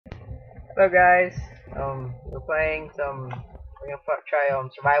Hello guys. We're playing some. We're gonna try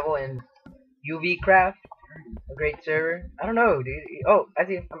survival in uvcraft, a great server. I don't know, dude. Oh, I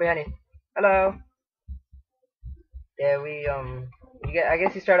see you. I'm behind you. Hello. Yeah, you get. I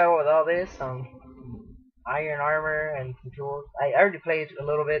guess you start out with all this iron armor and some tools. I already played a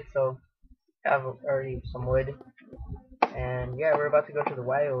little bit, so I have already some wood. And yeah, we're about to go to the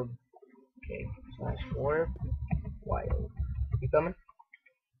wild. Okay, /4 wild. You coming?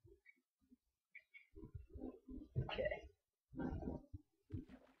 Okay.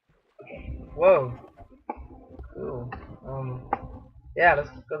 Whoa. Cool. Yeah, let's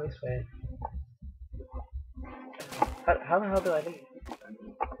go this way. How the hell do I leave?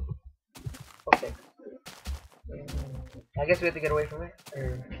 Okay. I guess we have to get away from it,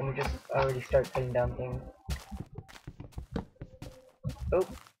 or can we just already start cutting down things? Oh,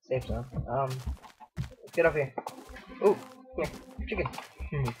 safe zone. Let's get up here. Oh, here, chicken.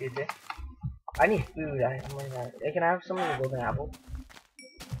 See it there? I need food. I'm running out. Hey, can I have some of the golden apple?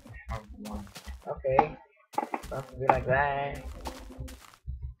 Okay. Not to be like that.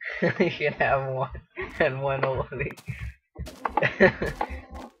 You can have one and one only.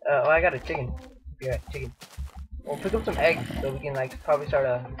 Oh, I got a chicken. Yeah, chicken. We'll pick up some eggs so we can like probably start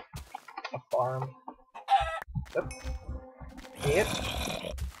a farm. Yep. Yep.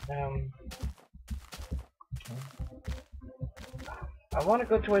 Um, I want to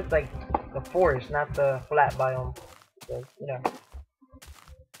go towards like the forest, not the flat biome. Because, you know,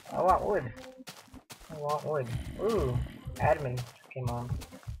 I want wood. I want wood. Ooh, admin came on.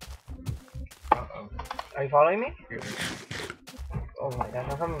 Uh-oh. Are you following me? Yeah. Oh my gosh,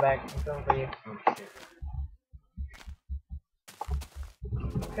 I'm coming back. I'm coming for you. Oh shit.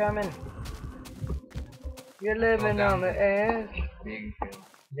 I'm coming. You're living down on the edge. Big hill.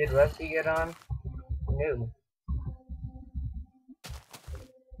 Did Rusty get on? No.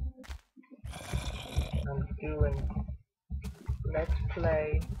 I'm doing. Let's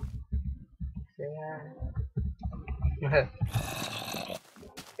play. Say hi.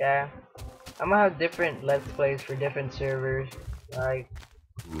 Yeah. I'm gonna have different let's plays for different servers. Like,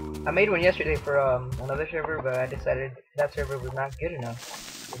 I made one yesterday for another server, but I decided that server was not good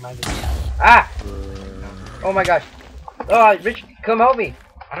enough. Ah! Oh my gosh! Oh, Rich, come help me!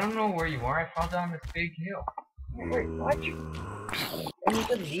 I don't know where you are. I fell down this big hill. Wait, what? And you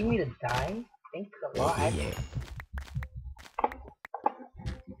could leave me to die? Thanks a lot.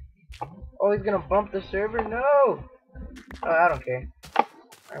 Oh, he's gonna bump the server? No! Oh, I don't care.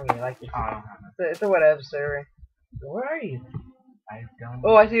 I don't really like this. Oh, I don't have enough. It's a whatever server. Where are you? I don't.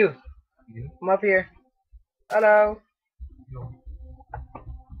 Oh, I see you. You? I'm up here. Hello. No.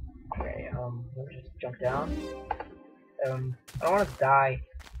 Okay, let me just jump down. I don't want to die.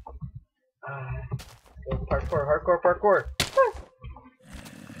 Go parkour, hardcore parkour.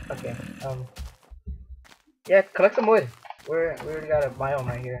 Okay, yeah, collect some wood. We already got a biome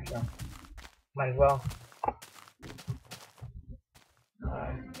right here, so might as well.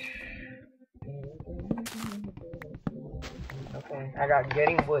 Okay, I got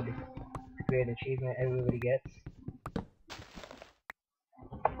getting wood. Great achievement everybody gets.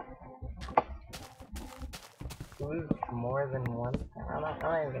 Food more than one. I'm not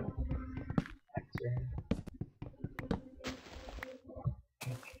even gonna answer.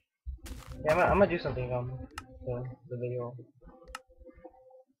 Yeah, I'm gonna do something the video.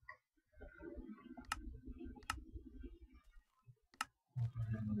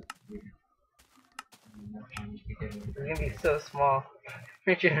 It's gonna be so small.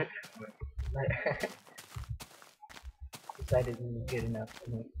 Richard decided it was good enough for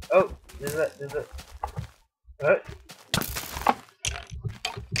me. Oh, there's a what?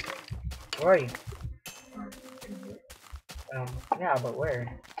 Where are you? Yeah, but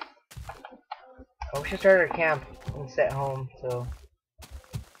where? Oh, we should start our camp and set home, so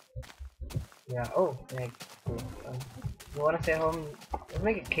yeah. Oh, yeah, cool. You wanna set home? Let's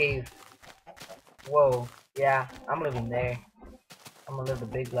make a cave. Whoa, yeah, I'm living there. I'm gonna live the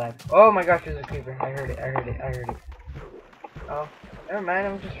big life. Oh my gosh, there's a creeper. I heard it, I heard it, I heard it. Oh, never mind,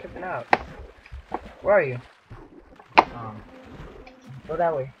 I'm just tripping out. Where are you? Go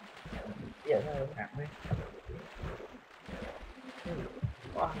that way. Yeah, that way.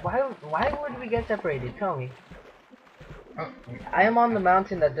 Why would we get separated? Tell me. Oh, I am on the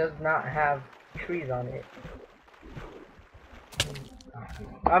mountain that does not have trees on it.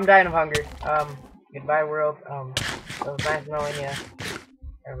 I'm dying of hunger. Goodbye world. It was nice knowing you.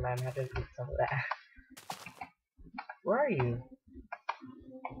 Never mind, I have to eat some of that. Where are you?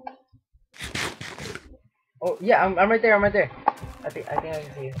 Oh yeah, I'm right there. I'm right there. I think I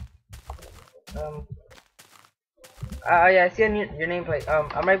can see you. Yeah, I see your nameplate.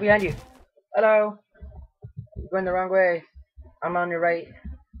 I'm right behind you. Hello. You're going the wrong way. I'm on your right.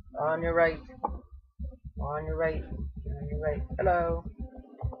 On your right. On your right. On your right. Hello.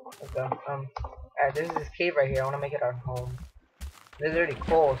 Okay. Alright, there's this cave right here. I want to make it our home. There's already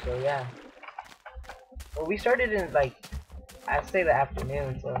coal, so yeah. Well, we started in like, I'd say the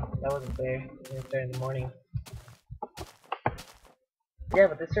afternoon, so that wasn't fair. We started in the morning. Yeah,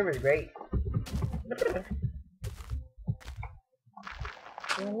 but this server's great.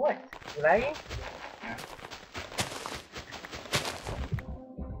 You know what? You lagging?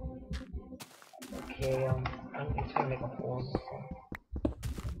 Okay, I'm just gonna make a hole.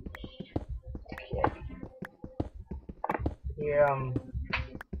 Okay. Here,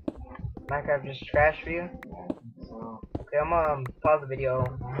 Minecraft just trash for you? So, Okay, I'm gonna pause the video.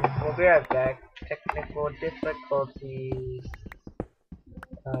 We'll be right back. Technical difficulties.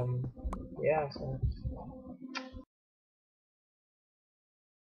 Yeah, so.